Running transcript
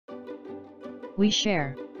We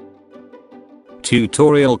share.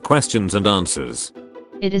 Tutorial questions and answers.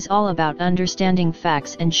 It is all about understanding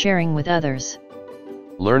facts and sharing with others.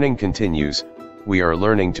 Learning continues. We are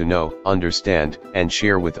learning to know, understand, and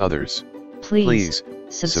share with others. Please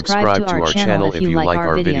subscribe to our channel if you like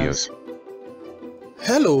our videos.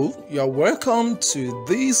 Hello, you're welcome to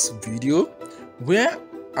this video where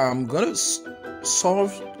I'm going to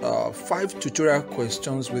solve 5 tutorial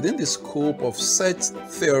questions within the scope of set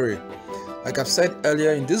theory. Like I've said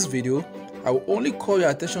earlier in this video, I will only call your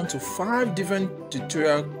attention to 5 different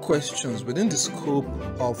tutorial questions within the scope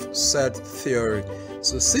of set theory.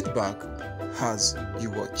 So sit back as you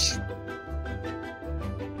watch.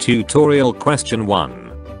 Tutorial question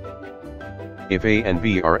 1. If A and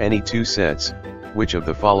B are any two sets, which of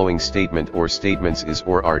the following statement or statements is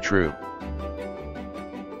or are true?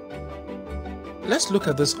 Let's look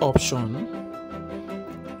at this option.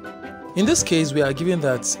 In this case, we are given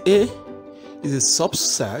that A is a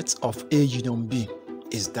subset of A union B.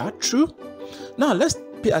 Is that true? Now let's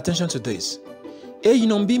pay attention to this. A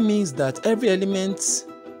union B means that every element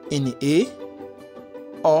in A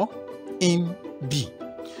or in B.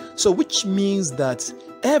 So which means that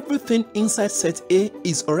everything inside set A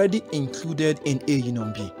is already included in A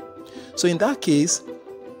union B. So in that case,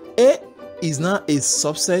 A is now a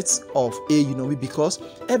subset of A union B because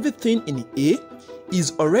everything in A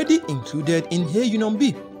is already included in A union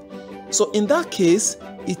B. So in that case,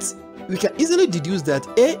 we can easily deduce that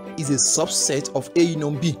A is a subset of A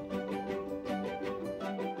union B.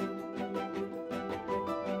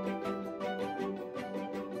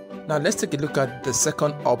 Now let's take a look at the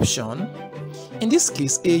second option. In this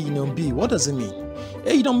case, A union B, what does it mean?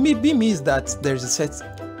 A union B means that there is a set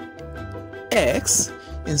X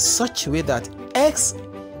in such a way that X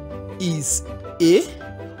is A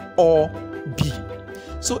or B.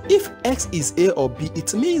 So if X is A or B,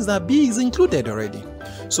 it means that B is included already.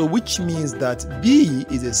 So which means that B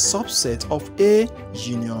is a subset of A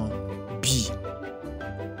union B.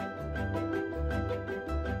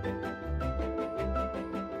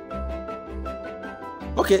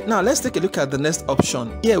 Okay, now let's take a look at the next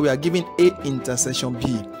option. Here we are given A intersection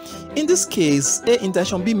B. In this case, A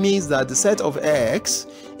intersection B means that the set of X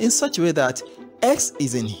in such a way that X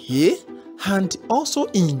is in A and also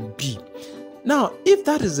in B. Now, if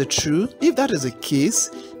that is the case,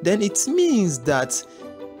 then it means that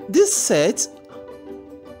this set,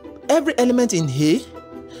 every element in A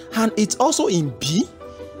and it's also in B.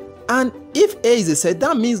 And if A is a set,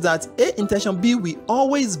 that means that A intersection B will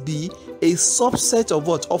always be a subset of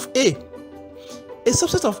what? Of A. A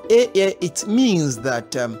subset of A here, it means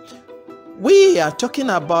that we are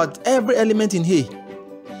talking about every element in A.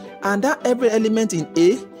 And that every element in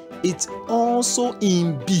A, it's also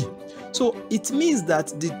in B. So it means that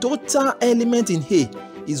the total element in A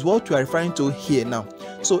is what we are referring to here now.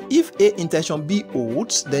 So if A intersection B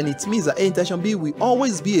holds, then it means that A intersection B will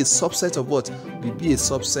always be a subset of what? Will be a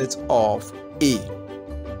subset of A.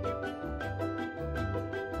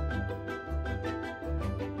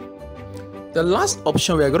 The last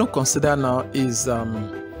option we are going to consider now is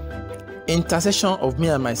intersection of me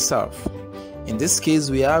and myself. In this case,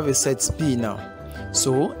 we have a set B now.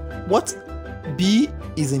 So what B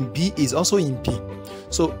is in B is also in B.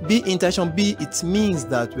 So B intersection B, it means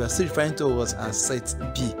that we are still referring to us as set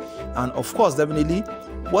B. And of course, definitely,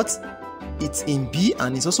 what it's in B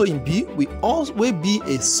and it's also in B will always be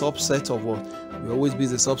a subset of what? Will always be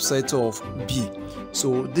the subset of B.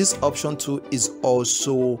 So this option 2 is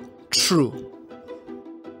also true.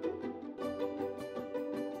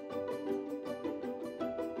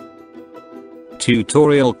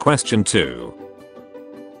 Tutorial question 2.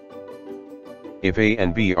 If A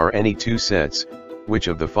and B are any two sets, which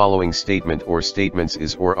of the following statement or statements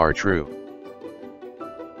is or are true?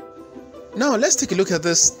 Now let's take a look at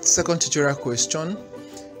this second tutorial question.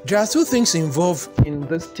 There are 2 things involved in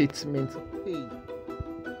this statement.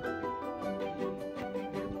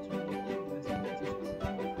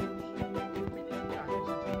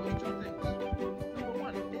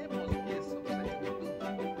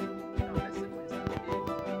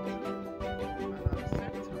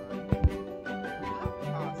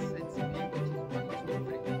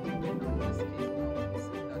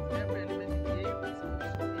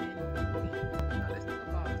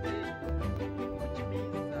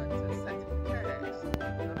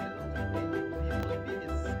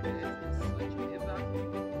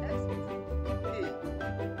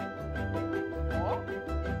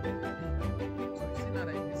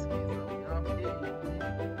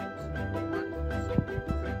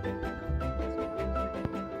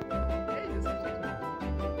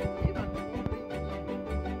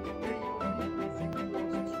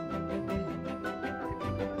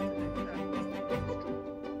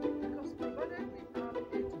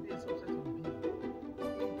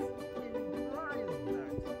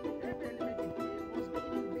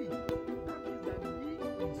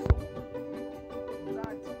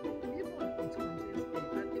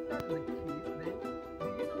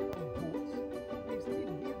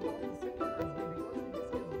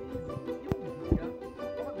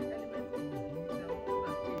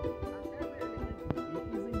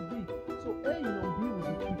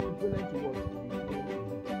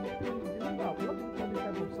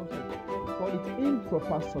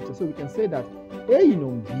 improper subset. So we can say that A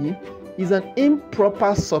union B is an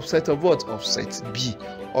improper subset of what? Of set B.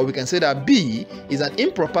 Or we can say that B is an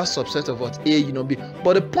improper subset of what? A union B.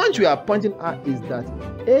 But the point we are pointing at is that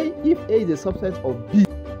if A is a subset of B,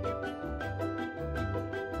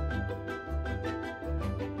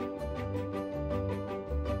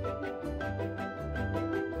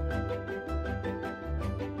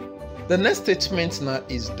 the next statement now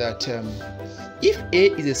is that if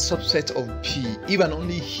A is a subset of B, if and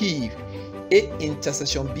only if A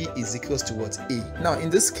intersection B is equals to what? A. Now in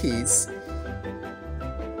this case,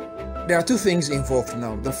 there are two things involved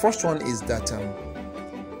now. The first one is that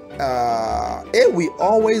A will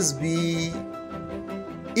always be,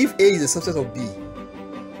 if A is a subset of B,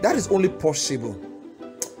 that is only possible.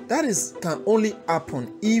 That is can only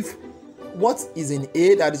happen if what is in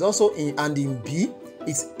A that is also in and in B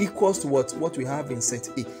is equals to what we have in set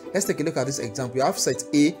A. Let's take a look at this example. We have set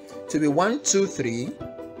A to be 1, 2, 3.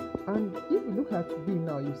 And if you look at B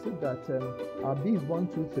now, you see that our B is 1,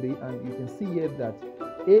 2, 3, and you can see here that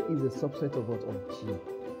A is a subset of what? Of G.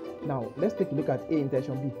 Now let's take a look at A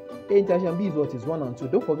intersection B. A intersection B is what? Is 1 and 2.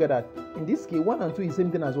 Don't forget that in this case 1 and 2 is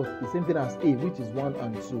same thing as what? The same thing as A, which is 1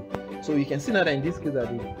 and 2. So you can see now that in this case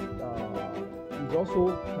that it is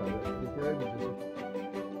also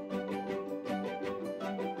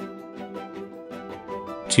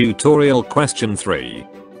Tutorial question 3.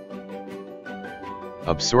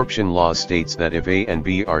 Absorption law states that if A and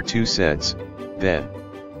B are two sets, then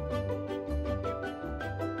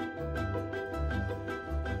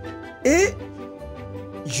A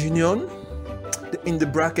union in the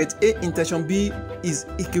bracket A intersection B is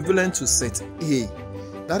equivalent to set A.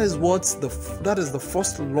 That is the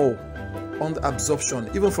first law on the absorption.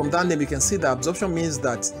 Even from that name you can see that absorption means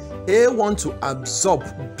that A wants to absorb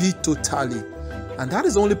B totally, and that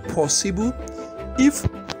is only possible if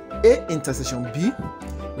A intersection B,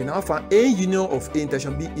 we now find A union of A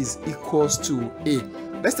intersection B is equals to A.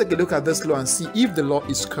 Let's take a look at this law and see if the law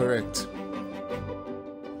is correct.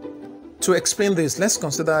 To explain this, let's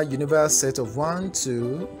consider a universal set of 1,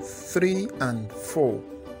 2, 3, and 4.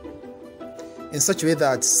 In such a way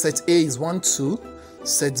that set A is 1, 2,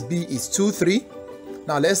 set B is 2, 3.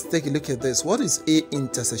 Now let's take a look at this. What is A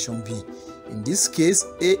intersection B? In this case,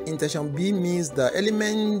 A intersection B means the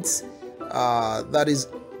element that is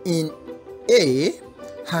in A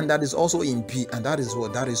and that is also in B, and that is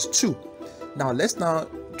what? That is 2. Now let's now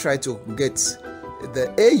try to get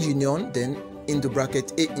the A union then into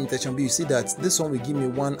bracket A intersection B. You see that this one will give me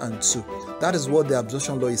 1 and 2. That is what the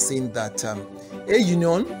absorption law is saying, that A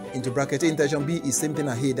union into bracket A intersection B is same thing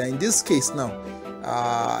as A. That in this case now,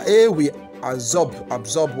 A will absorb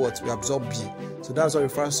what? We absorb B. So that's what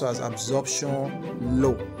refers to as absorption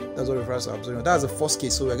law. That's what refers to absorption. That's the first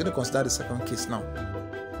case. So we're going to consider the second case now.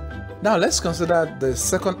 Now let's consider the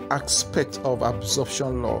second aspect of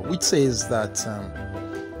absorption law, which says that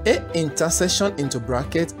A intersection into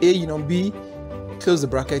bracket A union B close the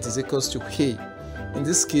bracket is equals to A. In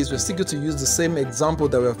this case, we're still going to use the same example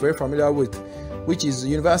that we're very familiar with, which is the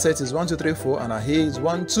universal set is 1, 2, 3, 4, and our A is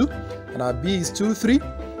 1, 2, and our B is 2, 3.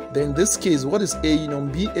 Then in this case, what is A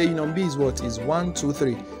union B? A union B is what? Is 1, 2,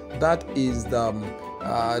 3. That is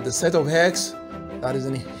the set of X that is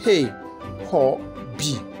in A or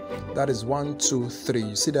B. That is 1, 2, 3.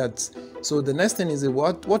 You see that? So the next thing is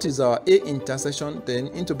what is our A intersection then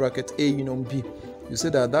into bracket A union B? You see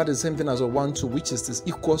that that is the same thing as a 1, 2, which is this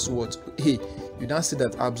equals to what? A. You now see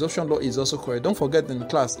that absorption law is also correct. Don't forget in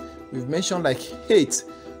class we've mentioned like 8,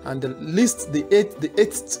 and the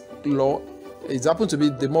eighth law is happened to be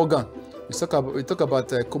the Morgan. We talk about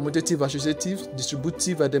commutative, associative,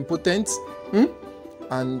 distributive, idempotent,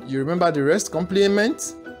 and you remember the rest,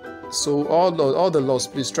 complement. So all the laws,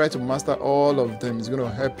 please try to master all of them. It's going to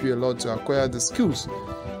help you a lot to acquire the skills.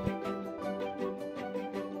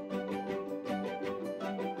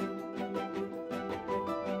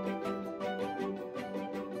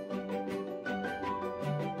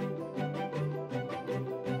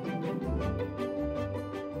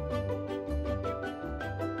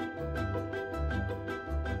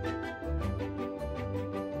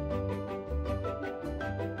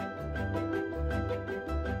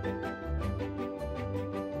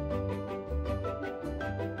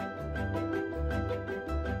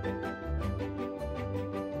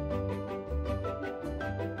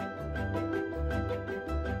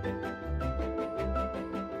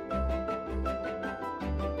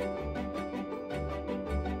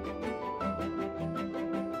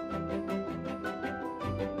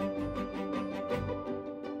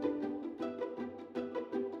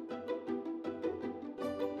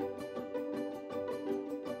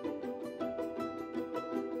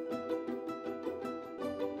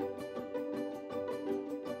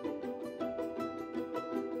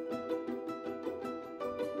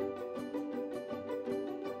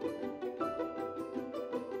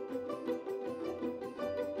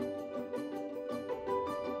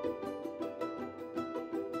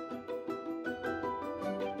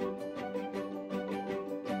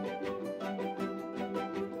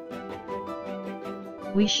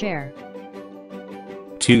 We share.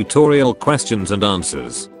 Tutorial questions and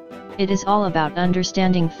answers. It is all about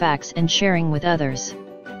understanding facts and sharing with others.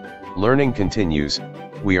 Learning continues.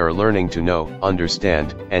 We are learning to know,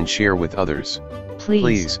 understand, and share with others.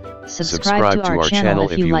 Please subscribe to our channel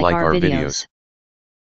if you like our videos.